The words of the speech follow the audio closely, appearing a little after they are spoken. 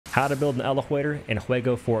how to build an elevator in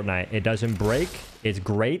Lego Fortnite. It doesn't break. It's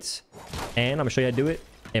great. And I'm going to show you how to do it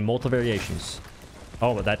in multiple variations.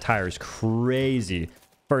 Oh, but that tire is crazy.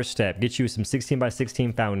 First step, get you some 16 by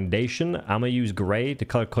 16 foundation. I'm going to use gray to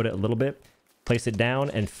color code it a little bit. Place it down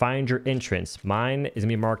and find your entrance. Mine is going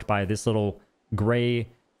to be marked by this little gray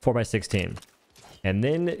 4x16. And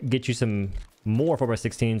then get you some more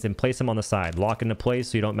 4x16s and place them on the side. Lock into place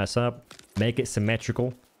so you don't mess up. Make it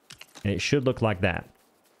symmetrical. And it should look like that.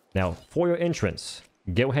 Now, for your entrance,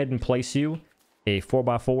 go ahead and place you a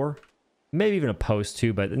 4x4. Maybe even a post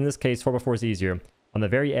too, but in this case, 4x4 is easier. On the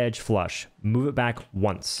very edge, flush. Move it back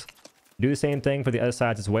once. Do the same thing for the other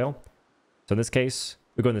sides as well. So in this case,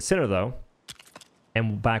 we go in the center though,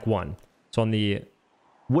 and back one. So on the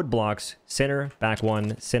wood blocks, center, back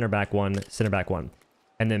one, center, back one, center, back one.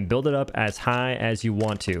 And then build it up as high as you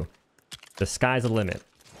want to. The sky's the limit.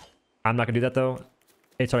 I'm not gonna do that though.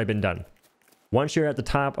 It's already been done. Once you're at the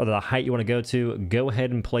top of the height you want to go to, go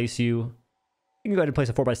ahead and place you. You can go ahead and place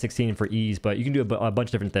a 4x16 for ease, but you can do a bunch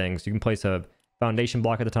of different things. You can place a foundation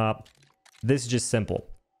block at the top. This is just simple.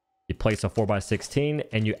 You place a 4x16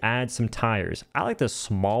 and you add some tires. I like the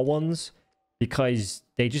small ones because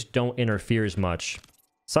they just don't interfere as much.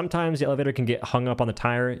 Sometimes the elevator can get hung up on the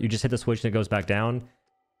tire. You just hit the switch and it goes back down,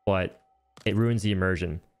 but it ruins the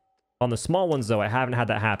immersion. On the small ones though, I haven't had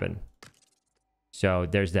that happen. So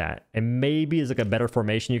there's that. And maybe there's like a better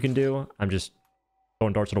formation you can do. I'm just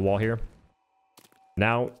throwing darts at the wall here.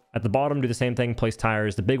 Now, at the bottom, do the same thing. Place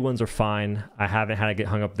tires. The big ones are fine. I haven't had it get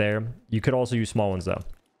hung up there. You could also use small ones, though.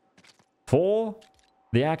 For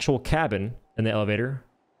the actual cabin in the elevator,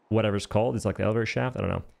 whatever it's called, it's like the elevator shaft, I don't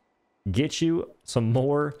know. Get you some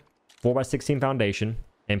more 4x16 foundation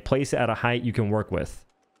and place it at a height you can work with.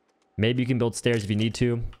 Maybe you can build stairs if you need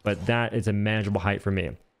to, but that is a manageable height for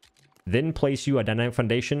me. Then place you a dynamic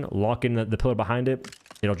foundation, lock in the pillar behind it.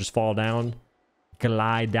 It'll just fall down,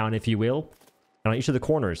 glide down if you will. And on each of the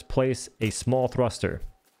corners, place a small thruster.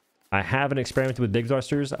 I haven't experimented with big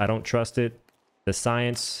thrusters. I don't trust it. The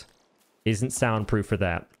science isn't soundproof for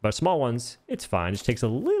that. But small ones, it's fine. It just takes a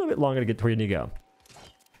little bit longer to get to where you need to go.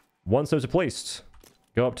 Once those are placed,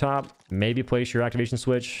 go up top, maybe place your activation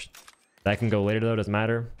switch. That can go later though, doesn't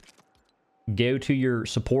matter. Go to your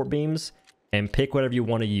support beams and pick whatever you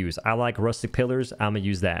want to use. I like rustic pillars. I'm going to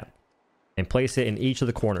use that. And place it in each of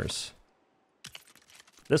the corners.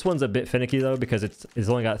 This one's a bit finicky though because it's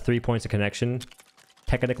only got 3 points of connection,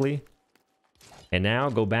 technically. And now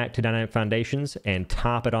go back to dynamic foundations and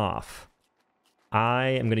top it off. I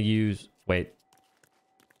am going to use... Wait.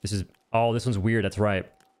 This is... Oh, this one's weird. That's right.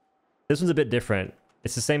 This one's a bit different.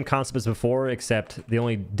 It's the same concept as before, except the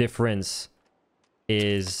only difference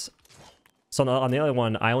is... So on the other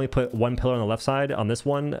one, I only put one pillar on the left side. On this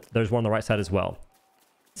one, there's one on the right side as well.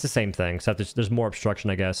 It's the same thing, except there's more obstruction,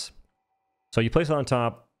 I guess. So you place it on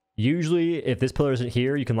top. Usually, if this pillar isn't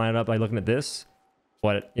here, you can line it up by looking at this.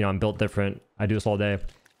 But, you know, I'm built different. I do this all day.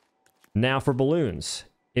 Now for balloons.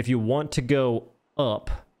 If you want to go up,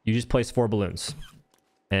 you just place 4 balloons.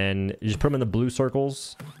 And you just put them in the blue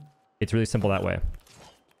circles. It's really simple that way.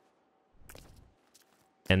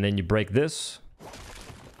 And then you break this.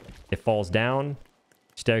 It falls down.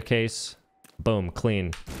 Staircase. Boom.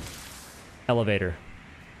 Clean. Elevator.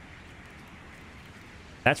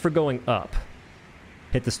 That's for going up.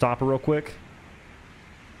 Hit the stopper real quick.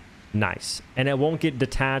 Nice. And it won't get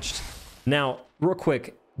detached. Now, real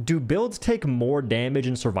quick, do builds take more damage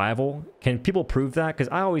in survival? Can people prove that? Because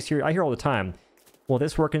I hear all the time, well,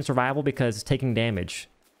 this work in survival because it's taking damage.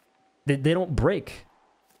 They don't break.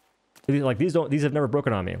 Like these have never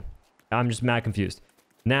broken on me. I'm just mad confused.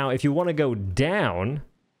 Now, if you want to go down,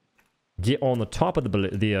 get on the top of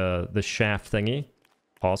the shaft thingy.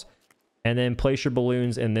 Pause. And then place your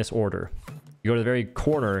balloons in this order. You go to the very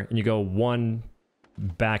corner and you go 1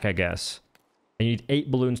 back, I guess. And you need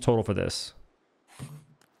 8 balloons total for this.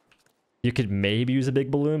 You could maybe use a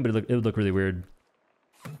big balloon, but it would look really weird.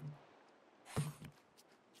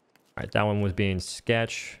 Alright, that one was being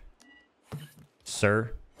sketch.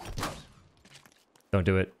 Sir. Don't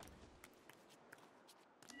do it.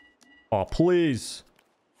 Oh, please.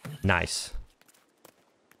 Nice.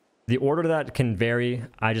 The order to that can vary.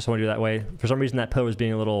 I just want to do it that way. For some reason, that pillar was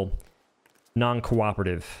being a little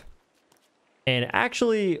non-cooperative. And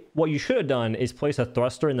actually, what you should have done is place a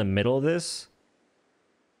thruster in the middle of this.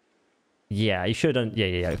 Yeah, you should have done...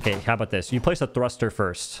 Yeah. Okay, how about this? You place a thruster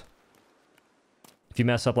first. If you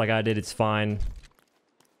mess up like I did, it's fine.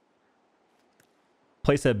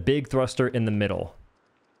 Place a big thruster in the middle.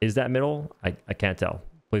 Is that middle? I can't tell.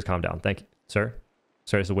 Please calm down. Thank you. Sir?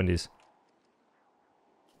 Sir, it's the Wendy's.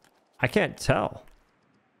 I can't tell.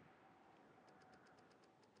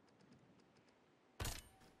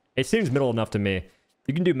 It seems middle enough to me.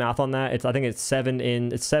 You can do math on that. I think it's 7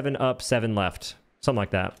 in, it's 7 up, 7 left. Something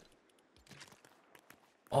like that.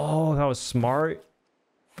 Oh, that was smart.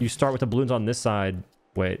 You start with the balloons on this side.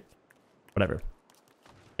 Wait, whatever.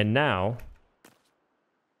 And now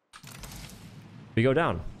we go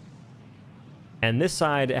down. And this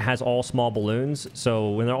side has all small balloons. So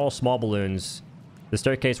when they're all small balloons, the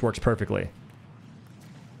staircase works perfectly.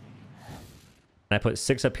 And I put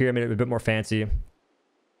 6 up here. I made it a bit more fancy.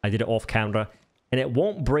 I did it off camera. And it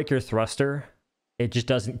won't break your thruster. It just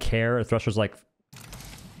doesn't care. The thruster's like,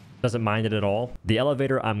 doesn't mind it at all. The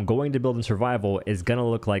elevator I'm going to build in survival is going to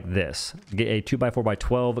look like this. Get a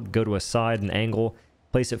 2x4x12, go to a side, an angle,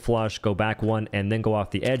 place it flush, go back 1, and then go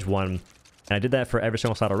off the edge 1. And I did that for every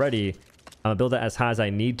single side already. I'm going to build it as high as I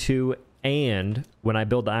need to. And when I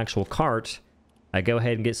build the actual cart, I go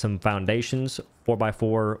ahead and get some foundations.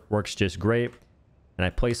 4x4 works just great. And I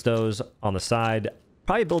place those on the side.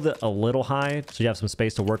 Probably build it a little high so you have some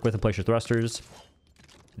space to work with and place your thrusters.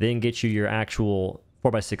 Then get you your actual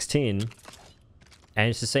 4x16. And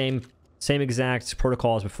it's the same exact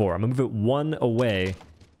protocol as before. I'm going to move it 1 away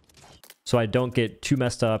so I don't get too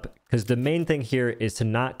messed up. Because the main thing here is to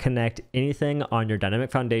not connect anything on your dynamic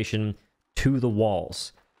foundation to the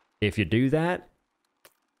walls. If you do that,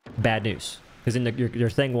 bad news. Because then your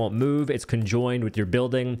thing won't move. It's conjoined with your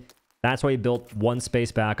building. That's why we built 1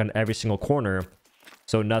 space back on every single corner.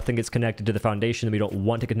 So nothing gets connected to the foundation. We don't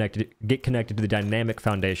want to get connected to the dynamic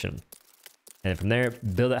foundation. And from there,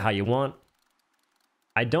 build it how you want.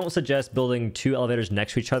 I don't suggest building 2 elevators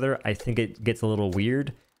next to each other. I think it gets a little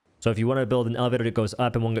weird. So if you want to build an elevator that goes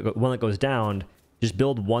up and one that goes down, just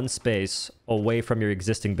build 1 space away from your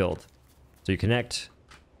existing build. So you connect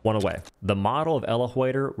 1 away. The model of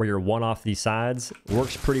elevator where you're 1 off these sides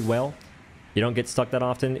works pretty well. You don't get stuck that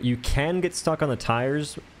often. You can get stuck on the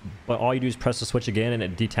tires, but all you do is press the switch again and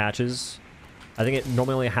it detaches. I think it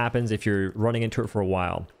normally only happens if you're running into it for a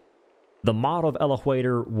while. The model of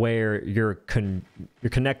elevator where you're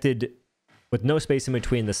connected with no space in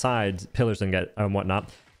between the sides, pillars and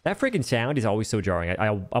whatnot. That freaking sound is always so jarring.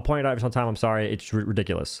 I'll point it out every time. I'm sorry. It's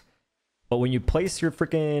ridiculous. But when you place your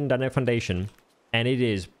freaking dynamic foundation and it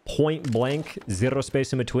is point blank, 0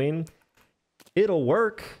 space in between, it'll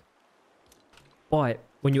work. But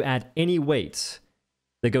when you add any weights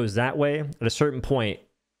that goes that way, at a certain point,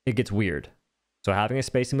 it gets weird. So having a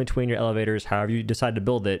space in between your elevators, however you decide to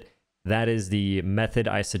build it, that is the method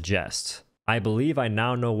I suggest. I believe I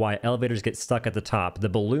now know why elevators get stuck at the top. The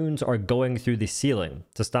balloons are going through the ceiling.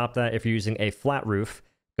 To stop that, if you're using a flat roof,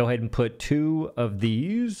 go ahead and put 2 of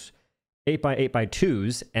these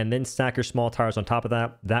 8x8x2s and then stack your small tires on top of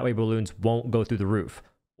that. That way balloons won't go through the roof.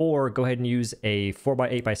 Or go ahead and use a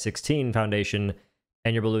 4x8x16 foundation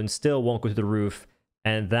and your balloons still won't go through the roof.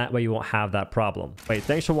 And that way you won't have that problem. Wait,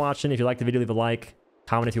 thanks for watching. If you liked the video, leave a like.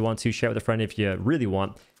 Comment if you want to. Share it with a friend if you really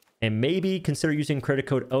want. And maybe consider using credit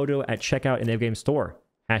code OhDough at checkout in the game store.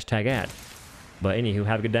 #ad. But anywho,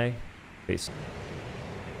 have a good day. Peace.